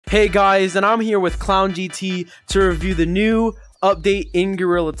Hey guys, and I'm here with Clown GT to review the new update in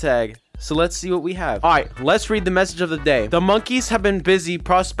Gorilla Tag. So let's see what we have. Alright, let's read the message of the day. The monkeys have been busy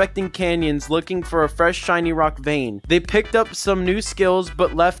prospecting canyons looking for a fresh shiny rock vein. They picked up some new skills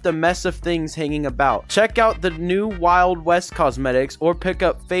but left a mess of things hanging about. Check out the new Wild West cosmetics or pick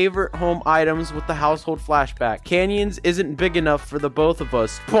up favorite home items with the household flashback. Canyons isn't big enough for the both of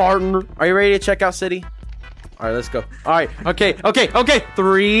us, partner. Are you ready to check out City? Alright, let's go. Alright, okay.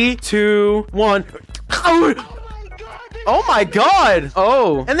 3, 2, 1. Oh my god!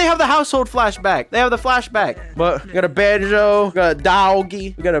 Oh, and they have the household flashback. They have the flashback. But we got a banjo, we got a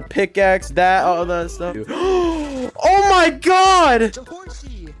doggy, we got a pickaxe, that, all that stuff. Oh my god! It's a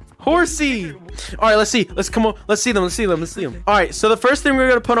horsey. Horsey. All right, let's see. Let's come on. Let's see them. All right, so the first thing we're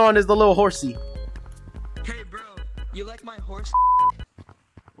gonna put on is the little horsey. Hey, bro, you like my horse?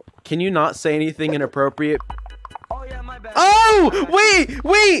 Can you not say anything inappropriate? Oh yeah, my bad. Oh,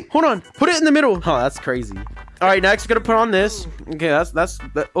 wait. Hold on. Put it in the middle. Oh, that's crazy. All right, next we're gonna put on this. Okay, oh,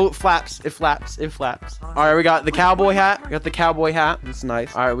 it flaps. It flaps. All right, we got the cowboy hat. That's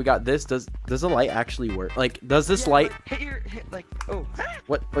nice. All right, we got this. Does the light actually work? Like, does this light?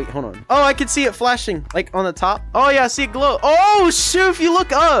 What? Wait, hold on. Oh, I can see it flashing, like on the top. Oh yeah, I see it glow. Oh shoot! If you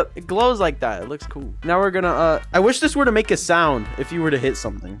look up, it glows like that. It looks cool. Now we're gonna. I wish this were to make a sound if you were to hit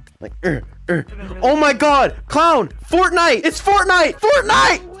something. Like, Oh my God, Clown! Fortnite! It's Fortnite!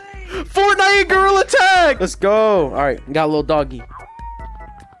 Fortnite Gorilla Tag! Let's go. All right, got a little doggy.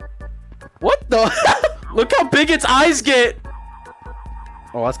 What the? Look how big its eyes get.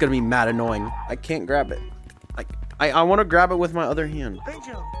 Oh, that's gonna be mad annoying. I can't grab it. I want to grab it with my other hand.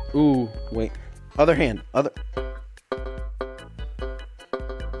 Ooh, wait. Other hand. I'm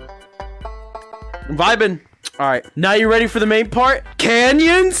vibing. All right, now you ready for the main part?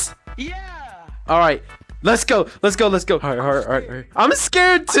 Canyons? Yeah. All right. Let's go. All right. I'm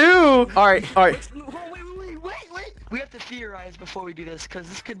scared too. All right. Wait. We have to theorize before we do this, because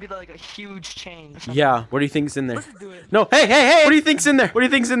this could be like a huge change. Yeah. What do you think's in there? Let's do it. No. Hey. What do you think's in there?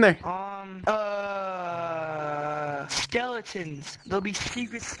 Skeletons. There'll be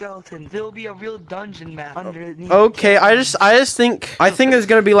secret skeletons. There'll be a real dungeon map underneath. Okay. I think there's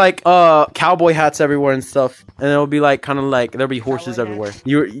gonna be like cowboy hats everywhere and stuff, and it'll be like kind of like there'll be horses everywhere.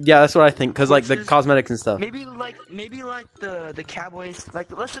 Yeah, that's what I think, cause like the cosmetics and stuff. Maybe like the cowboys.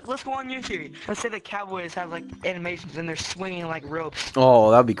 Like let's go on your theory. Let's say the cowboys have like animations and they're swinging like ropes.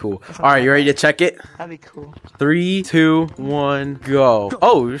 Oh, that'd be cool. All right, you ready to check it? That'd be cool. 3, 2, 1, go.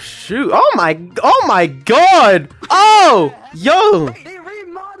 Oh shoot! Oh my god! Oh, yo! They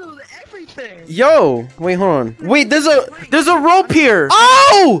remodeled everything. Yo, wait, hold on. Wait, there's a rope here.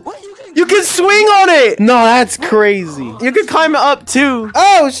 Oh! You can swing on it. No, that's crazy. You can climb it up too.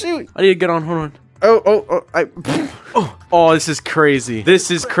 Oh shoot! I need to get on. Hold on. Oh, this is crazy.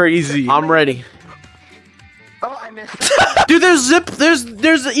 I'm ready. Oh, I missed. Dude,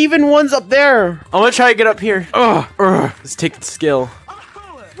 there's even ones up there. I'm gonna try to get up here. Let's take the skill.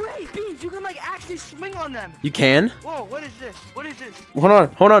 Wait, Beans, you can like actually swing on them. You can? Whoa, what is this?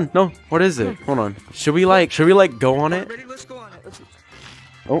 Hold on. No, what is it? Hold on. Should we like go on it? Ready? Let's go on it.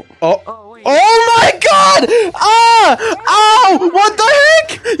 Oh, wait. oh my god! Oh, what the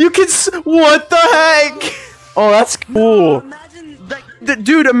heck? What the heck? Oh, that's cool. Imagine, like,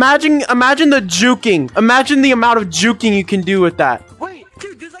 Dude, imagine the juking. Imagine the amount of juking you can do with that. wait,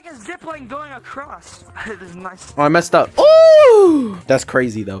 dude, there's like a zipline going across. This is nice. Oh, I messed up. Ooh! That's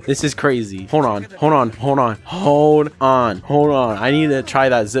crazy though. This is crazy. Hold on. I need to try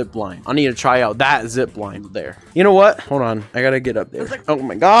that zip line. I need to try out that zip line there. You know what? Hold on. I gotta get up there. Oh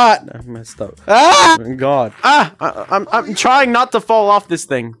my god. I messed up. Ah! Oh my god. I'm trying not to fall off this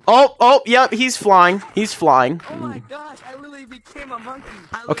thing. Oh, yep, he's flying. Oh my gosh, I literally became a monkey.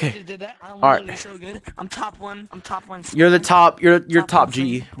 Okay. Did that. I'm All right. literally so good. I'm top one. You're the top. You're top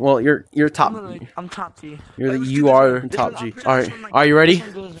G. Well, you're top. I'm top G. You are top G. All right. Are you ready?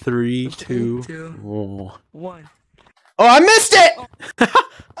 3, 2, 1. Oh, I missed it!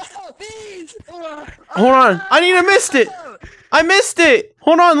 Hold on. I missed it.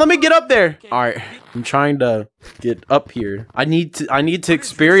 Hold on. Let me get up there. All right. I'm trying to get up here. I need to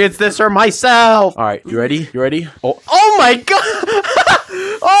experience this for myself. All right. You ready? Oh my god.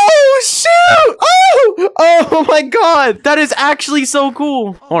 Oh shoot. Oh my god. That is actually so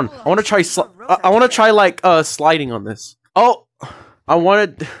cool. Hold on. I want to try like sliding on this. Oh, I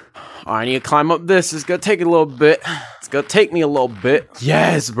need to climb up this. It's gonna take a little bit. It's gonna take me a little bit.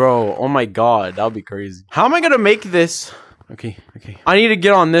 Yes, bro. Oh my god, that would be crazy. How am I gonna make this? Okay. I need to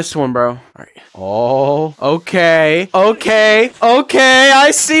get on this one, bro. All right. Oh, okay.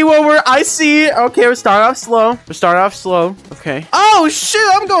 I see Okay, we're starting off slow. Okay. Oh,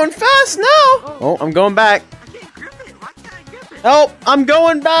 shoot. I'm going fast now. Oh, I'm going back. I can't grip it. Why can't I grip it? Help. I'm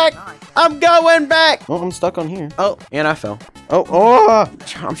going back. Oh, I'm stuck on here. Oh, and I fell. Oh.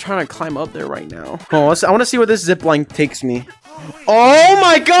 I'm trying to climb up there right now. Oh, I want to see where this zip line takes me. Oh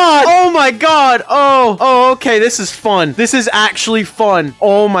my god. Oh, okay. This is fun. This is actually fun.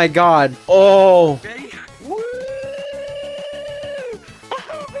 Oh my god. Oh. Ready?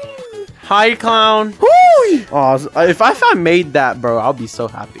 Hi, clown. Woo! Oh, if I made that, bro, I'll be so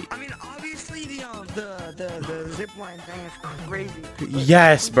happy. I mean, obviously the zipline thing is crazy.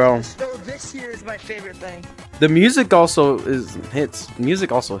 Yes, bro. So this here is my favorite thing. The music also hits.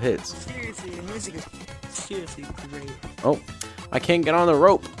 Music also hits. Seriously, the music is seriously great. Oh, I can't get on the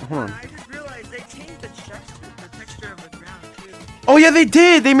rope. Hold on. I just realized they changed the texture of the ground too. Oh yeah, they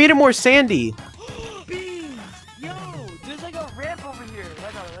did. They made it more sandy. Beans! Yo, there's like a ramp over here,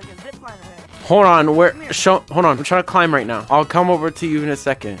 like a zipline ramp. Hold on. Hold on. I'm trying to climb right now. I'll come over to you in a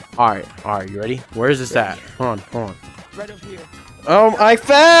second. All right. You ready? Where is this at? Hold on. Right over here. Oh, I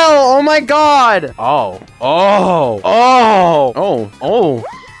fell. Oh my god. Oh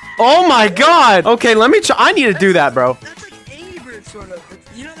my god. Okay, let me try. I need to do that, bro. That's like Angry Birds, sort of.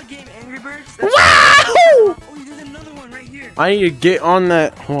 You know the game Angry Birds? Wow! Oh, there's another one right here. I need to get on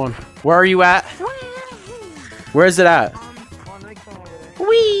that. Hold on. Where are you at? Where is it at? On the corner over there.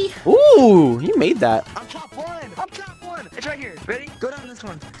 Wee. Ooh, you made that. I'm top one. It's right here. Ready? Go down this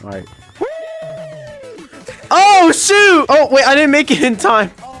one. All right. Oh shoot! Oh wait, I didn't make it in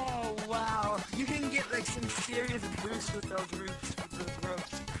time. Oh wow. You can get like some serious boosts with those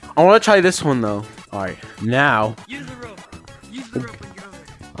ropes. I want to try this one though. All right, now. Use the rope and get over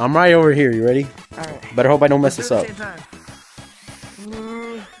there. I'm right over here. You ready? All right. Better hope I don't mess this up. Same time.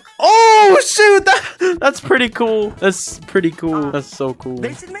 Oh shoot! That's pretty cool. That's pretty cool. That's so cool.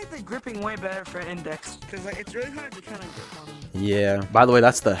 They should make the gripping way better for index, because like it's really hard to kind of grip on them. Yeah. By the way,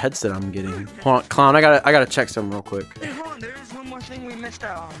 that's the headset I'm getting. Hold on, clown. I gotta check something real quick. Hey, hold on. There is one more thing we missed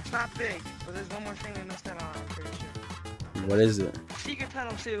out on. It's not big, but there's one more thing we missed out on. I'm pretty sure. What is it? Secret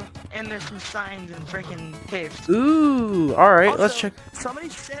tunnel too, and there's some signs and freaking caves. Ooh. All right. Also, Let's check. Somebody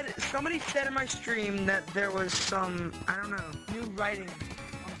said in my stream that there was some, I don't know, new writing.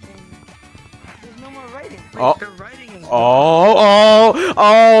 There's no more writing. Like, the writing is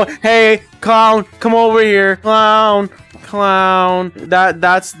Hey, clown, come over here. Clown.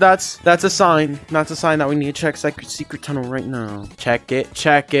 That's a sign. That's a sign that we need to check secret tunnel right now. Check it.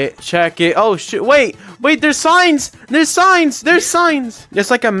 Oh shit. Wait, there's signs. It's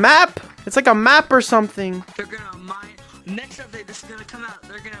like a map. It's like a map or something. They're gonna mine. Next update, this is gonna come out.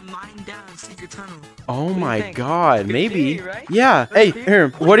 They're gonna mine down secret tunnel. Oh my god, maybe. Theory, right? Yeah. Hey, here.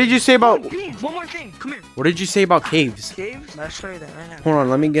 What did you say about? One more thing. Come here. What did you say about caves? Caves? I'll show you that right now. Hold on,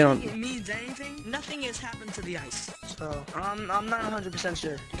 let me get on. It means anything. Nothing has happened to the ice. So I'm not 100%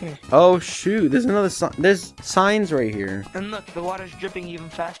 sure. Come here. Oh shoot, there's another sign. There's signs right here. And look, the water's dripping even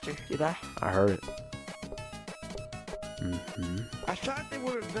faster. See that? I heard it. I thought there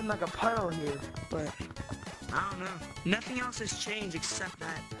would have been like a puddle here, but I don't know. Nothing else has changed except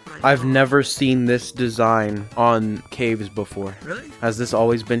that. I've never seen this design on caves before. Really? Has this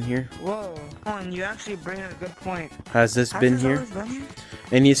always been here? Whoa. And you actually bring up a good point. Has this been here? Always been here?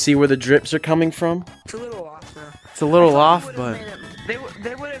 And you see where the drips are coming from? It's a little off though. It's a little off, but They would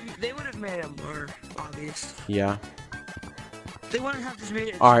have made it more obvious. yeah. They wouldn't have just made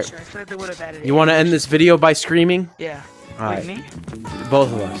it. All right. I feel like they would have added. You want to end this video by screaming? Yeah. All right. Me?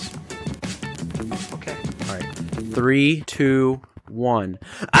 Both of us. Okay. All right. 3, 2, 1.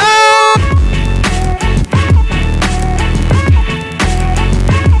 Ah!